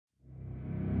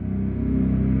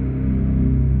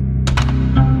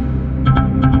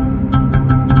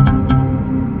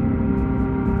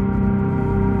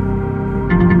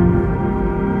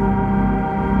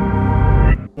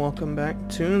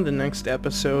to the next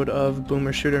episode of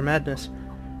Boomer Shooter Madness.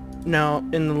 Now,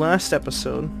 in the last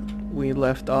episode, we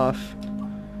left off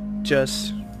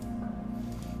just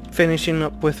finishing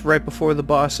up with right before the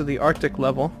boss of the Arctic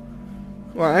level.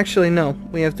 Well, actually no,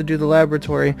 we have to do the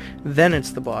laboratory, then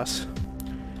it's the boss.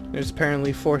 There's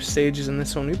apparently 4 stages in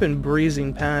this one. We've been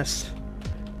breezing past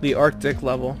the Arctic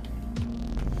level.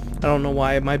 I don't know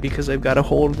why. It might be because I've got a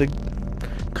hold of the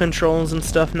controls and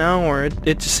stuff now, or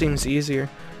it just seems easier.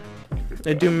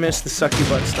 I do miss the sucky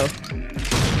butt stuff.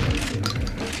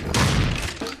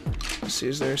 Let's see,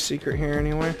 is there a secret here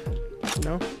anywhere?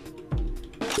 No?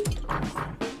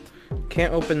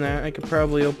 Can't open that. I could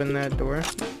probably open that door.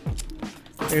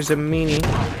 There's a meanie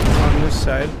on this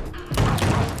side.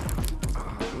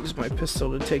 Use my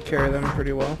pistol to take care of them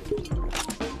pretty well.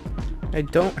 I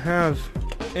don't have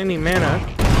any mana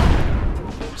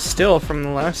still from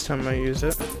the last time I used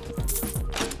it.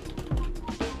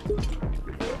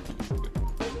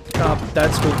 Oh,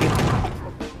 that's spooky.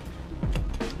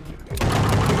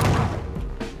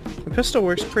 The pistol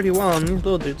works pretty well on these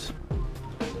little dudes.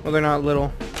 Well, they're not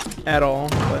little at all,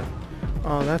 but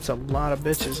oh, that's a lot of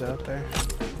bitches out there.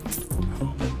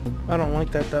 I don't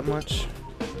like that much.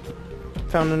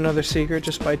 Found another secret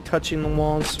just by touching the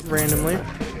walls randomly,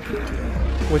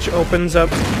 which opens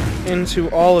up into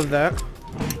all of that.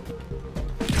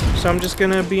 So I'm just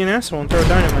gonna be an asshole and throw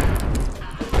dynamite.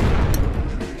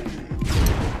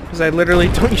 Because I literally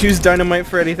don't use dynamite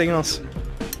for anything else.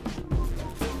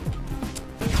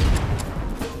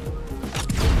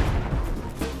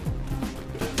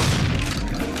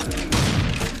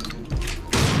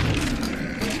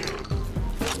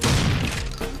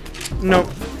 Nope,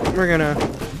 we're gonna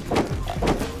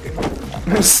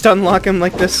stun lock him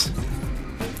like this.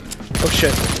 Oh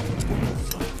shit.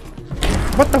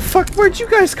 What the fuck? Where'd you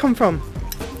guys come from?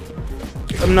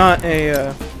 I'm not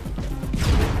a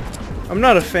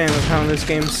fan of how this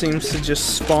game seems to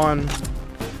just spawn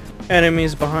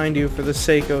enemies behind you for the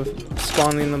sake of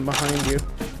spawning them behind you.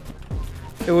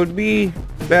 It would be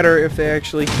better if they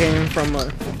actually came from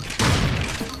a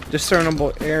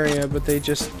discernible area, but they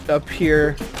just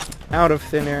appear out of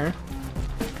thin air.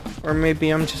 Or maybe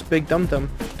I'm just big dum-dum,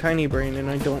 tiny brain, and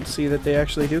I don't see that they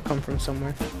actually do come from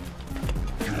somewhere.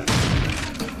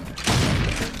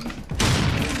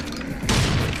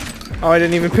 Oh, I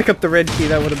didn't even pick up the red key.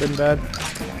 That would have been bad.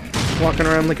 Walking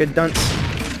around like a dunce.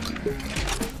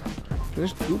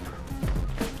 There's goop?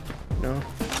 No.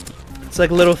 It's like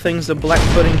little things of black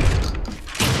pudding.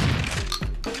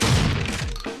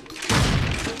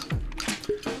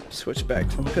 Switch back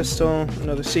to the pistol.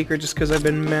 Another secret just because I've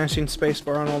been mashing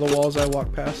spacebar on all the walls I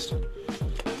walk past.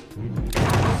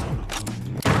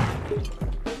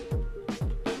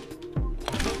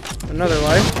 Another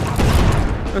life.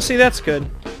 Oh, see, that's good.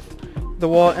 The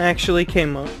wall actually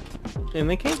came up, and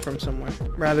they came from somewhere,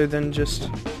 rather than just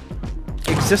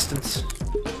existence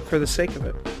for the sake of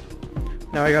it.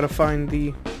 Now I gotta find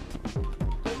the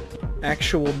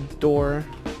actual door,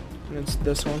 and it's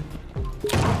this one.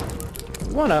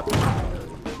 What up?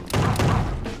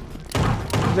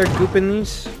 Is there goop in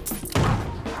these?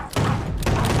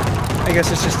 I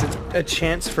guess it's just a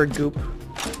chance for goop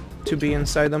to be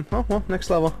inside them. Oh, well, next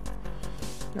level.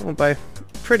 That went by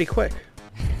pretty quick.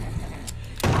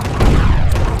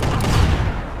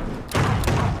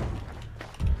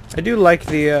 I do like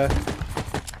the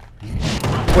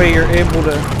way you're able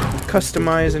to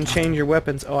customize and change your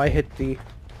weapons. Oh, I hit the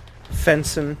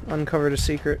fence and uncovered a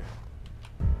secret.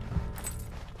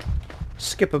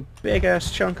 Skip a big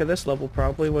ass chunk of this level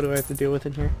probably. What do I have to deal with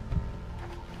in here?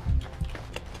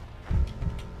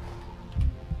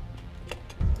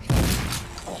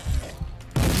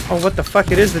 Oh, what the fuck?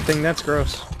 It is the thing. That's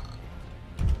gross.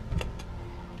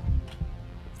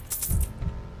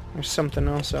 There's something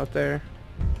else out there.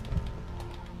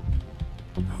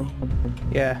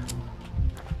 Yeah.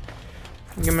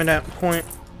 Give me that point.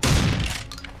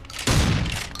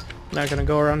 Not gonna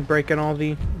go around breaking all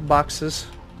the boxes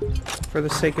for the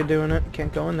sake of doing it.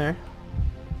 Can't go in there.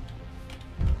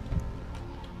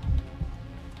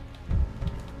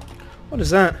 What is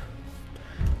that?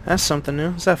 That's something new.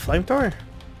 Is that a flamethrower?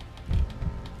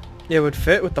 It would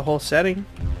fit with the whole setting.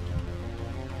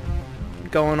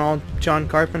 Going all John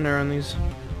Carpenter on these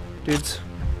dudes.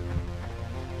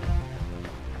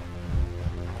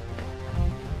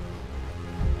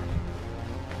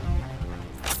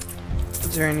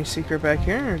 Is there any secret back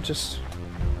here, or just...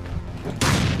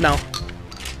 No.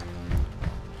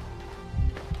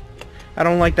 I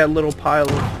don't like that little pile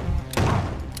of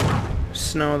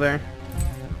snow there.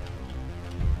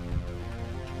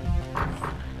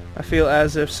 I feel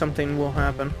as if something will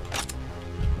happen.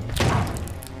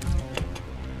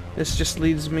 This just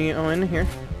leads me in here.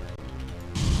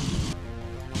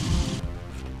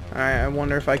 Alright, I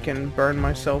wonder if I can burn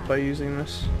myself by using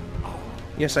this.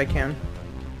 Yes, I can.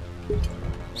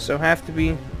 So have to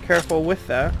be careful with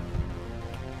that.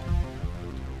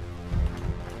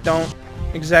 Don't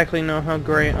exactly know how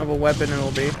great of a weapon it'll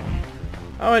be.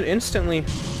 Oh, it instantly...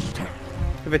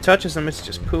 If it touches them, it's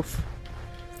just poof.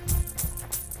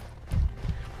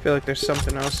 I feel like there's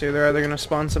something else here. They're either gonna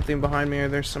spawn something behind me or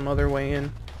there's some other way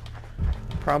in.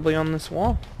 Probably on this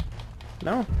wall.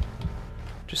 No.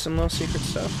 Just some little secret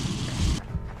stuff.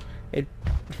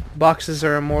 Boxes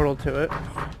are immortal to it.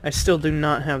 I still do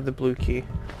not have the blue key.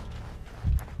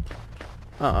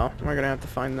 Uh-oh. We're gonna have to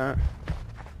find that.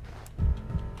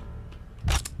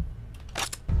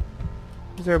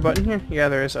 Is there a button here? Yeah,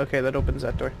 there is. Okay, that opens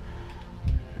that door.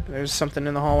 There's something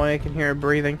in the hallway. I can hear it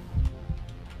breathing.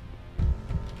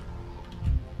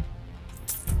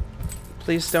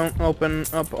 Please don't open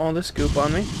up all this goop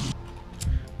on me.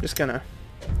 I'm just gonna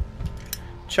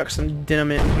chuck some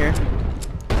dynamite in here.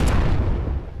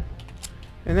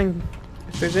 And then,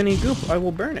 if there's any goop, I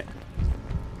will burn it.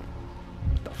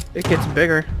 It gets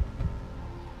bigger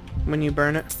when you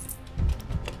burn it.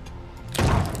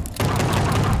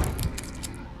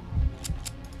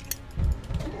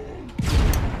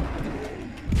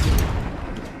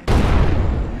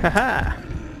 Haha!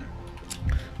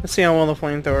 Let's see how well the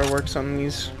flamethrower works on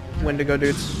these Wendigo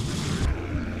dudes.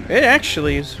 It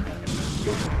actually is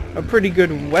a pretty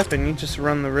good weapon. You just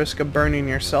run the risk of burning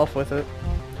yourself with it.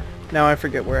 Now I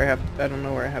forget where I don't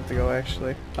know where I have to go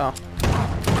actually. Oh.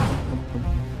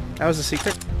 That was a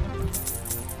secret?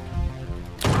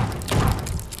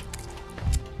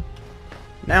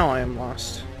 Now I am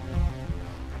lost.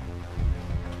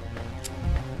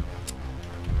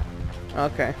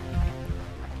 Okay.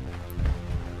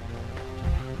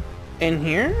 In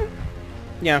here?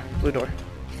 Yeah, blue door.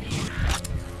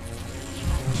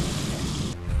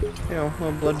 Ew,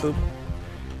 little blood boop.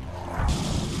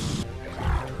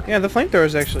 Yeah, the flamethrower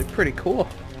is actually pretty cool.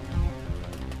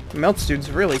 It melts dudes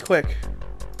really quick.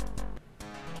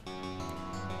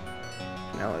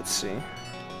 Now let's see.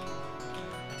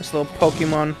 This little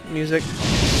Pokemon music.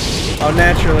 Oh,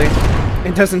 naturally.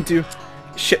 It doesn't do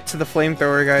shit to the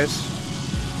flamethrower, guys.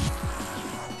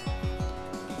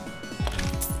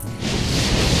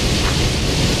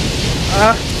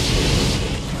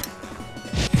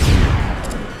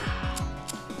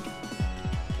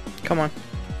 Come on.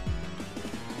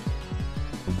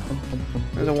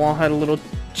 The wall had a little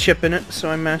chip in it, so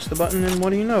I mashed the button, and what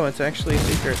do you know? It's actually a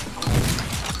secret.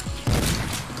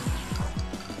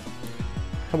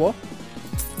 Hello?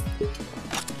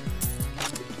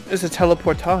 There's a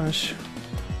teleportage.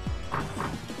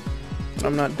 But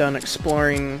I'm not done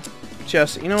exploring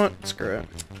just... You know what? Screw it.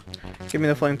 Give me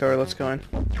the flamethrower, let's go in.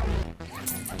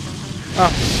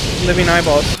 Oh, living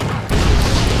eyeballs.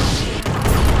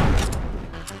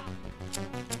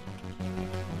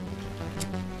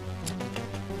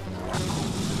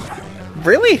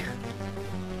 Really?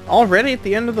 Already at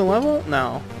the end of the level?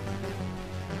 No.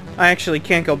 I actually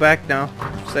can't go back now,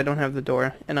 because I don't have the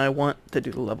door, and I want to do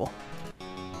the level.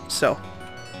 So.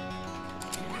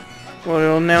 Well,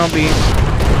 it'll now be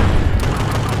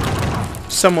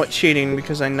somewhat cheating,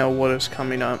 because I know what is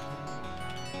coming up.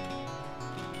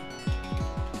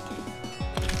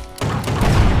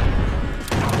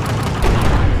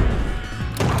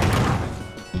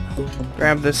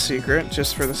 Grab this secret,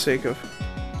 just for the sake of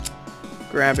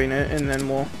grabbing it, and then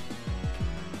we'll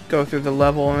go through the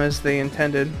level as they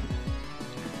intended.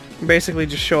 Basically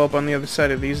just show up on the other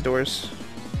side of these doors.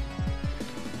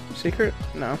 Secret?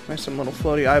 No, there's some little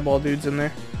floaty eyeball dudes in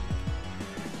there.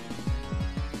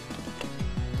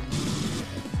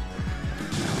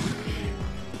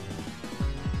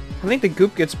 I think the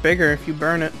goop gets bigger if you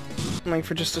burn it, like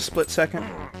for just a split second.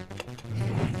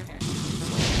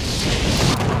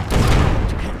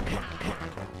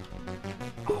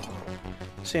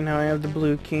 See, now I have the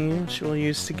blue key, which we'll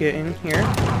use to get in here.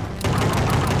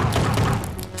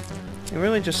 They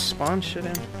really just spawn shit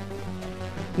in.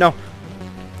 No!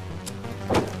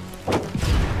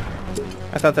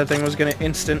 I thought that thing was gonna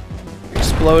instant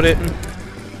explode it and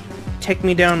take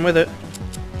me down with it.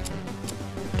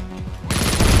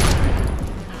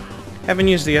 Haven't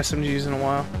used the SMGs in a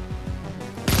while.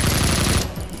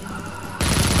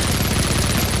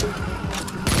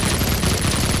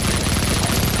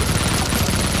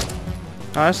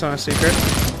 Oh, that's not a secret.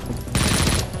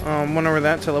 Wonder where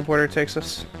that teleporter takes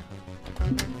us.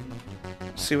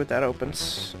 Let's see what that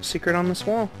opens. Secret on this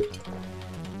wall.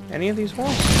 Any of these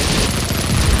walls?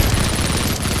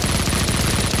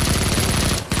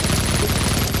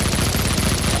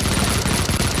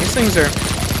 These things are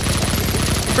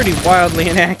pretty wildly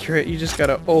inaccurate. You just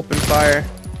gotta open fire.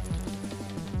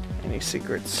 Any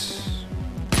secrets?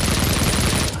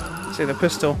 See, the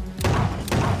pistol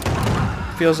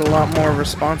feels a lot more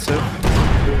responsive.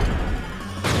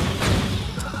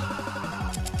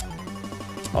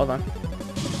 Hold on.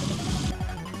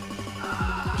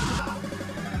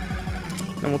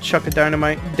 Then we'll chuck a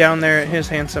dynamite down there at his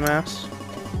handsome ass.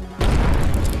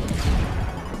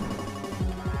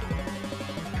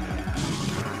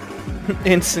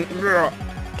 Instant. Now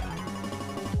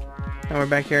we're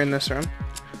back here in this room.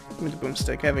 Give me the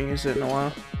boomstick. I haven't used it in a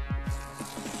while.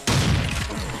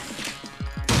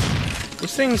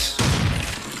 These things...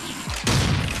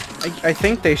 I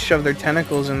think they shove their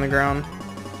tentacles in the ground.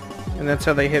 And that's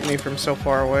how they hit me from so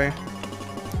far away.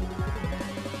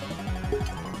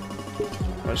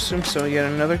 I assume so. Yet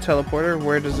another teleporter.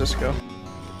 Where does this go?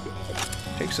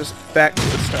 Takes us back to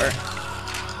the start.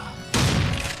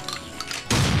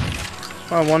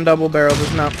 Well, one double barrel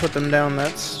does not put them down.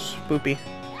 That's spoopy.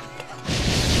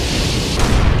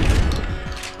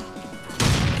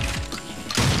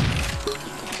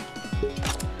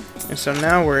 And so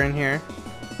now we're in here.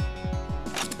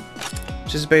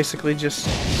 Which is basically just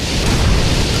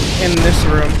in this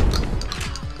room.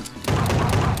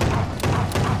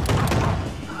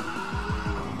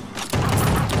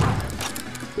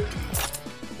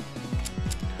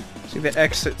 See the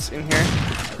exits in here.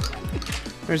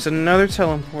 There's another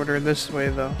teleporter this way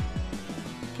though.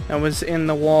 That was in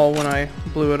the wall when I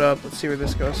blew it up. Let's see where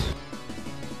this goes.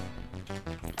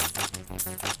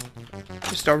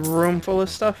 Just a room full of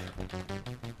stuff.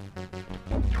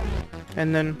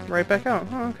 And then right back out.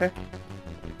 Oh, okay.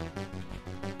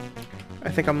 I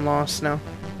think I'm lost now.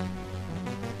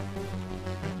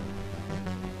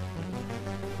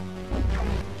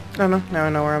 Oh no, now I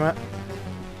know where I'm at.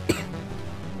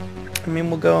 I mean,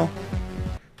 we'll go...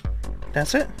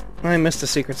 That's it? I missed a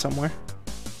secret somewhere.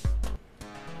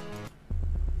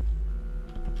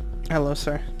 Hello,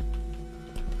 sir.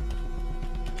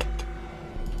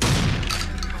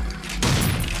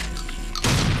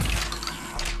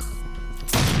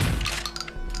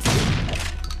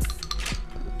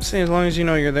 See, as long as you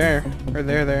know you're there, or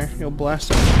they're there, you'll blast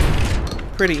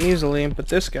them pretty easily, but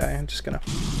this guy, I'm just gonna...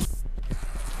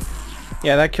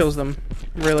 Yeah, that kills them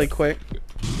really quick.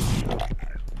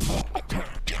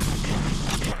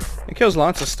 It kills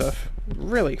lots of stuff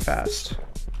really fast.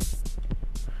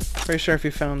 Pretty sure if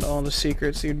you found all the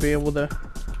secrets, you'd be able to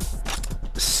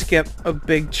skip a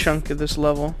big chunk of this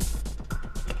level.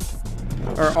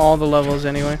 Or all the levels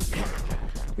anyway.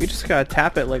 You just gotta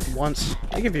tap it like once.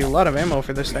 They give you a lot of ammo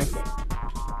for this thing.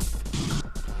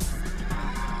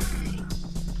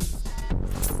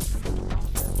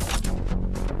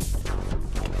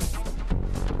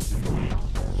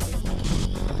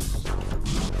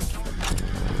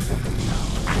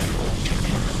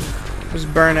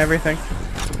 Just burn everything.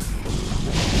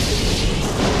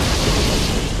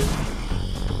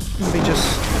 Let me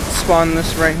just spawn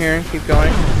this right here and keep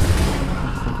going.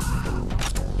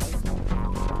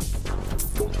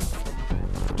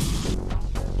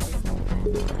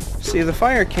 See, the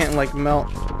fire can't like melt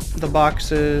the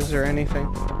boxes or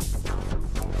anything.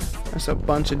 There's a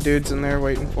bunch of dudes in there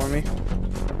waiting for me.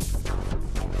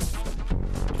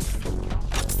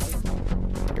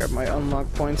 Grab my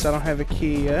unlock points. I don't have a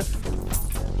key yet.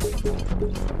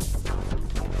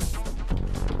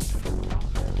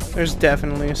 There's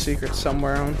definitely a secret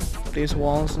somewhere on these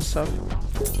walls and stuff.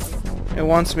 It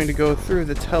wants me to go through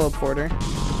the teleporter.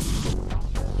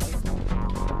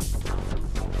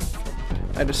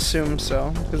 I'd assume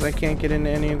so, because I can't get into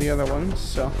any of the other ones,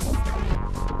 so...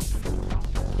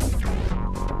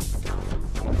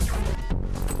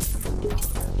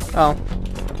 Oh.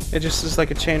 It just is like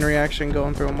a chain reaction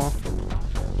going through them all.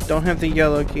 Don't have the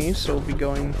yellow key, so we'll be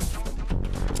going...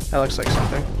 That looks like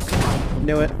something.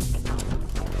 Knew it.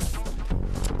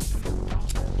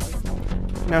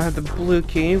 Now I have the blue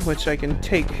key, which I can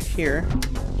take here.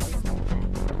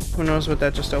 Who knows what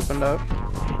that just opened up?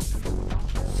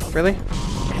 Really?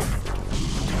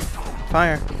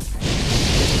 Fire.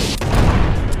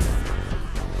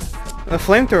 The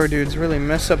flamethrower dudes really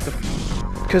mess up the...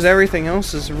 Because everything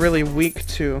else is really weak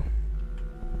to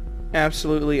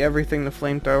absolutely everything the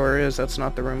flamethrower is. That's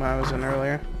not the room I was in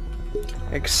earlier.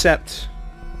 Except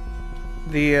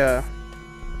the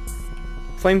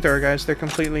flamethrower guys, they're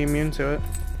completely immune to it.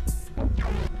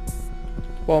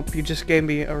 Well, you just gave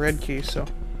me a red key, so...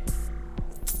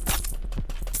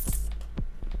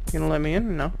 You gonna let me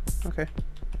in? No? Okay.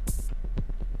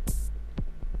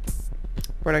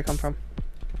 Where'd I come from?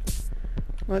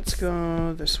 Let's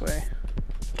go this way.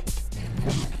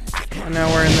 And now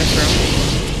we're in this room.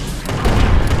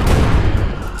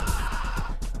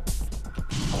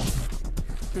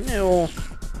 No.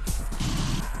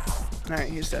 Alright,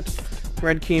 he's dead.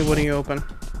 Red key, what do you open?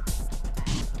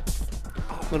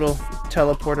 Little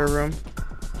teleporter room.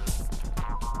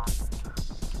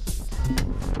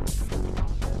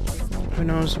 Who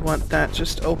knows what that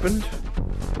just opened?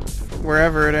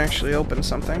 Wherever it actually opened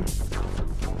something.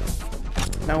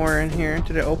 Now we're in here.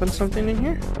 Did it open something in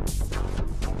here?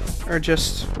 Or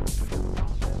just...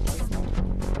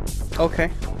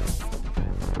 Okay.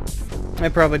 I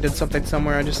probably did something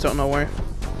somewhere, I just don't know where.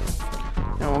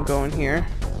 Now we'll go in here.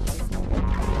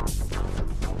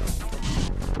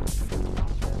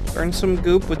 Burn some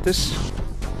goop with this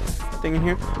thing in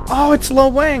here. Oh, it's Lo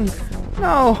Wang!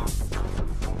 No!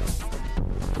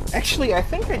 Actually, I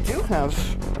think I do have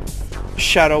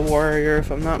Shadow Warrior,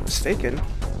 if I'm not mistaken.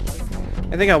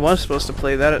 I think I was supposed to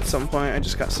play that at some point, I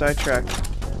just got sidetracked.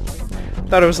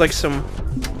 Thought it was like some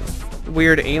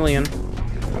weird alien.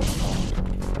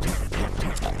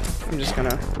 I'm just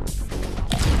gonna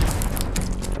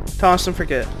toss and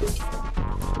forget.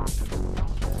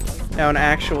 Now an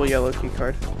actual yellow key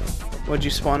card. What'd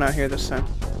you spawn out here this time?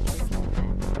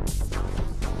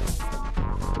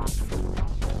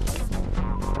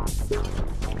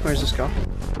 Where's this go?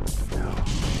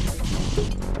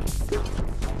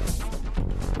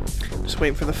 Just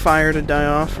wait for the fire to die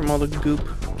off from all the goop.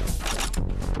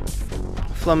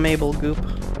 Flammable goop.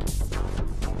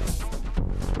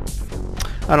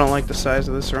 I don't like the size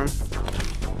of this room.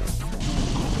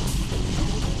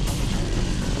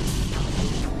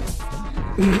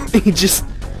 He just,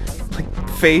 like,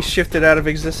 phase shifted out of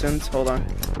existence. Hold on.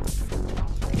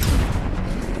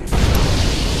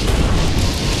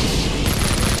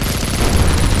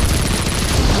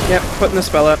 Yep, putting the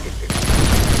spell up.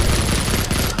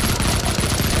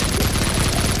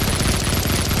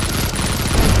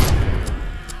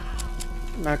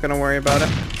 Not gonna worry about it.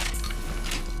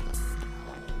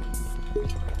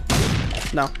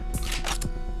 No.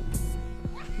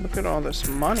 Look at all this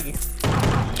money.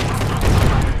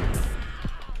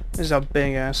 This is a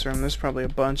big ass room. There's probably a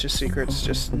bunch of secrets.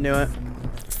 Just knew it.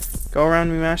 Go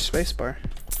around and mash spacebar.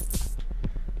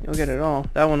 You'll get it all.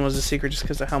 That one was a secret just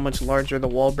because of how much larger the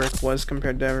wall brick was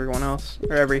compared to everyone else.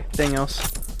 Or everything else.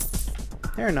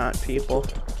 They're not people.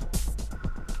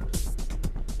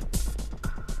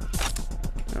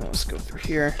 Now let's go through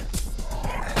here.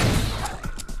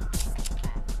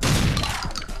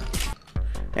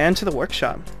 And to the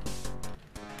workshop.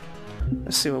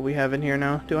 Let's see what we have in here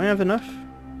now. Do I have enough?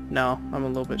 No, I'm a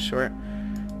little bit short.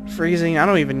 Freezing. I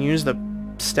don't even use the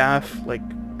staff, like,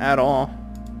 at all.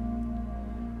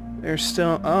 There's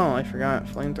still... Oh, I forgot.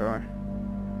 Flamethrower.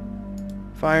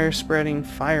 Fire spreading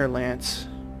fire lance.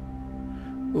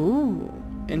 Ooh.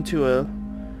 Into a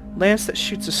lance that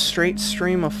shoots a straight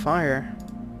stream of fire.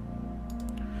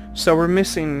 So we're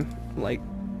missing, like,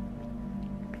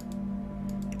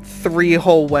 3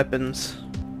 whole weapons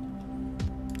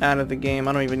out of the game.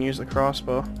 I don't even use the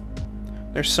crossbow.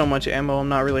 There's so much ammo, I'm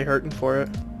not really hurting for it.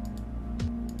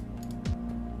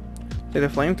 See, the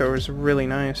flamethrower is really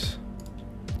nice.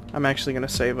 I'm actually gonna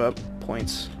save up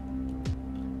points.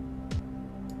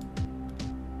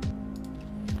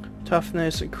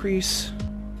 Toughness, increase,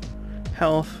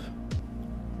 health,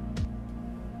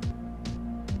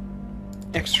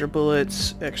 extra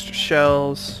bullets, extra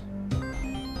shells.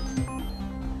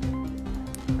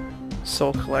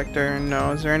 Soul collector,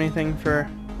 no. Is there anything for...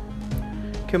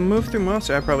 Can move through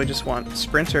monster? I probably just want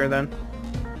sprinter then.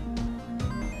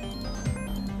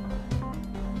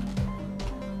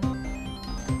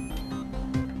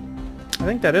 I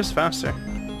think that is faster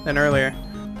than earlier.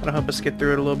 That'll help us get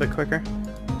through it a little bit quicker.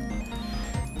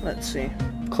 Let's see.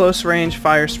 Close range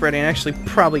fire spreading. I actually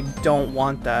probably don't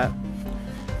want that.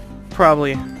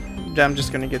 Probably. I'm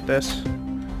just gonna get this.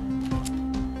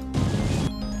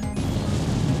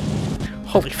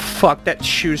 Holy fuck, that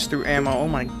chews through ammo. Oh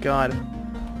my god.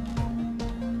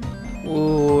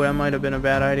 Ooh, that might have been a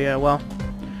bad idea. Well,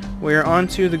 we're on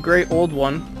to the great old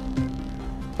one.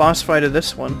 Boss fight of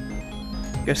this one.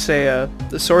 I guess the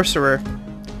sorcerer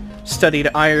studied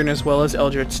iron as well as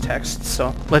Eldritch texts,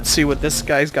 so let's see what this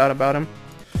guy's got about him.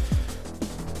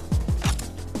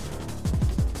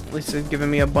 At least they've given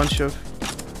me a bunch of...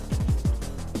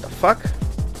 The fuck?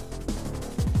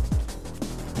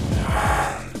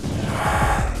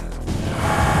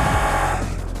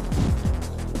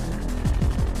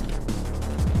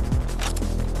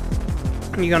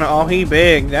 You gonna... Oh, he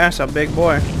big. That's a big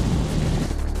boy.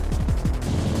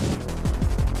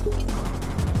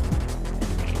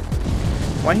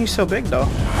 Why he so big, though?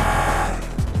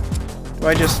 Do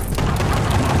I just...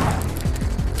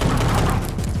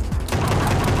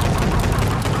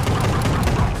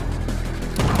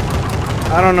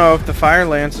 I don't know if the fire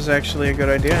lance is actually a good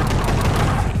idea.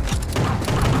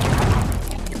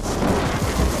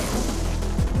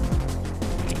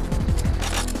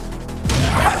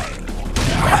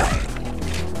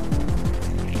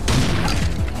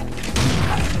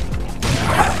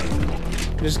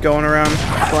 Just going around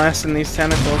blasting these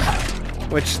tentacles,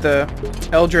 which the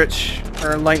Eldritch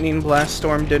or Lightning Blast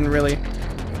Storm didn't really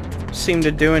seem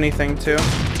to do anything to.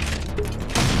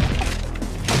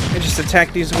 I just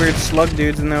attacked these weird slug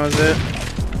dudes and that was it.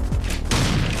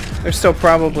 There's still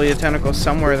probably a tentacle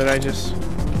somewhere that I just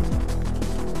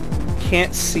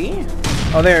can't see.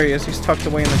 Oh, there he is. He's tucked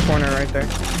away in the corner right there.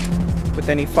 But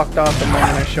then he fucked off the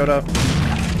moment I showed up.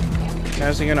 Now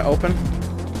is he gonna open?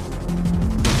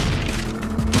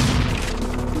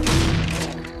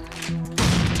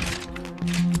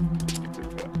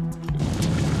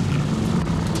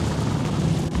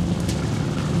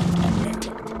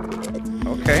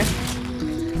 Okay.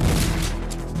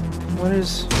 What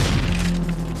is...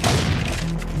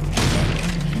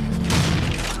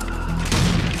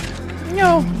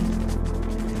 No.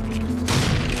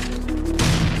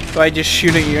 Do I just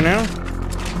shoot at you now?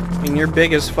 I mean, you're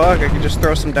big as fuck. I could just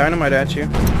throw some dynamite at you.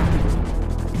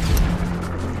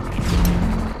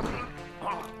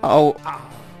 Oh.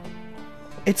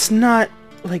 It's not,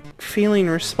 like, feeling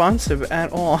responsive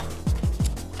at all.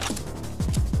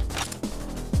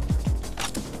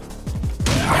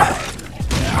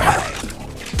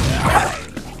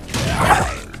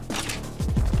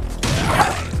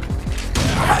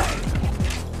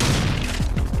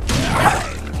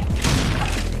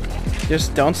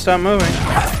 Just don't stop moving.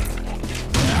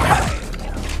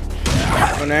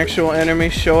 When actual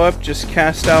enemies show up, just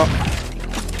cast out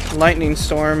Lightning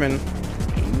Storm and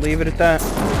leave it at that.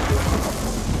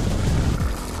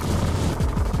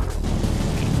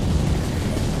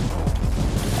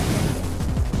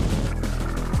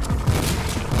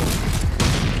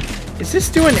 Is this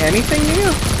doing anything to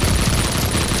you?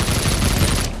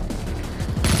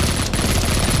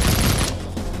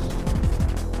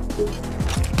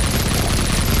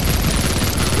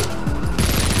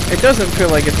 It doesn't feel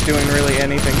like it's doing really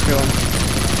anything to him.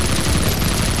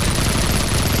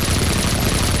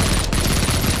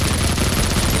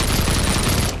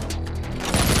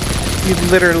 You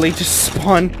literally just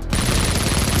spawned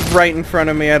right in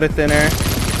front of me out of thin air.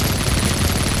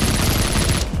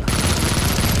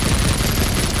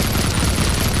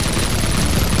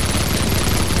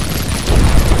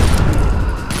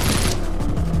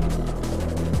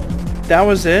 That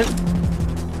was it?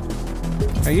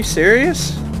 Are you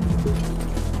serious?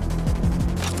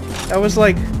 That was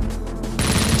like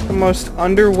the most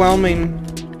underwhelming.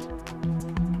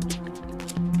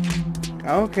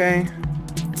 Okay.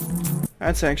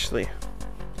 That's actually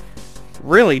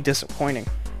really disappointing.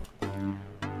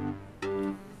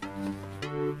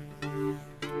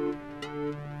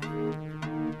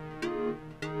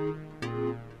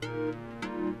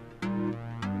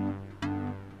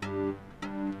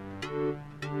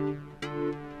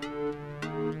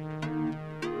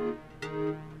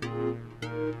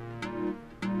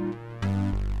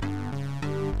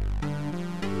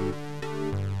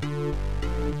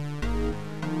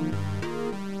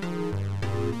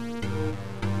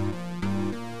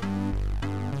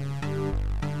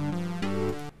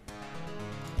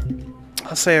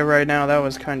 I'll say it right now, that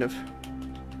was kind of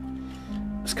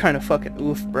fucking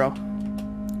oof, bro.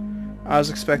 I was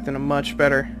expecting a much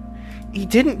better. He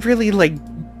didn't really, like,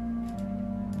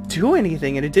 do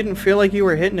anything, and it didn't feel like you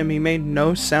were hitting him. He made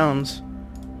no sounds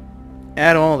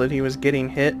at all that he was getting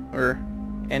hit or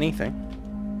anything.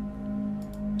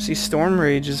 See, Storm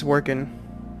Rage is working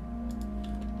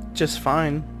just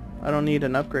fine. I don't need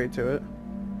an upgrade to it.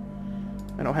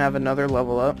 I don't have another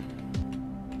level up.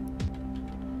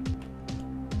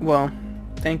 Well,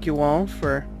 thank you all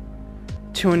for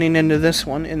tuning into this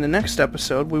one. In the next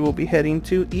episode, we will be heading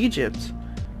to Egypt.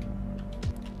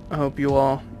 I hope you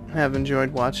all have enjoyed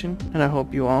watching, and I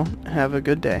hope you all have a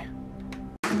good day.